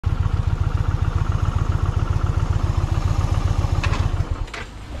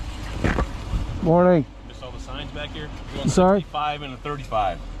Morning. Just all the signs back here. Going Sorry? 65 and a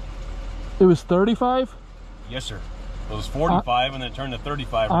 35. It was 35? Yes, sir. It was 45 and then it turned to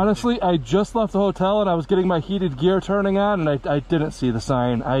 35. Honestly, I just left the hotel and I was getting my heated gear turning on and I didn't see the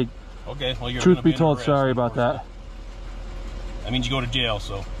sign. Okay, well, you're Truth be told, sorry about that. That means you go to jail,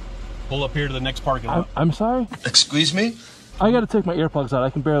 so pull up here to the next parking lot. I'm sorry? Excuse me? I gotta take my earplugs out.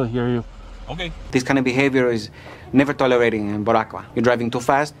 I can barely hear you. Okay. This kind of behavior is never tolerated in Boracua. You're driving too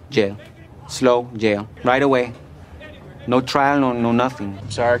fast, jail. Slow, jail. Right away. No trial, no nothing.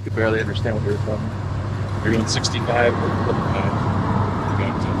 I'm sorry, I could barely understand what you were saying. You're doing 65 or 45. You're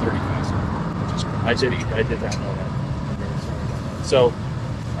going to 35. I did not know that. I'm very sorry about that. So,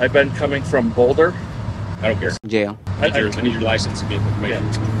 I've been coming from Boulder. I don't care. Jail. I need your license and vehicle information.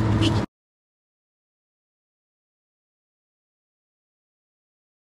 Yeah.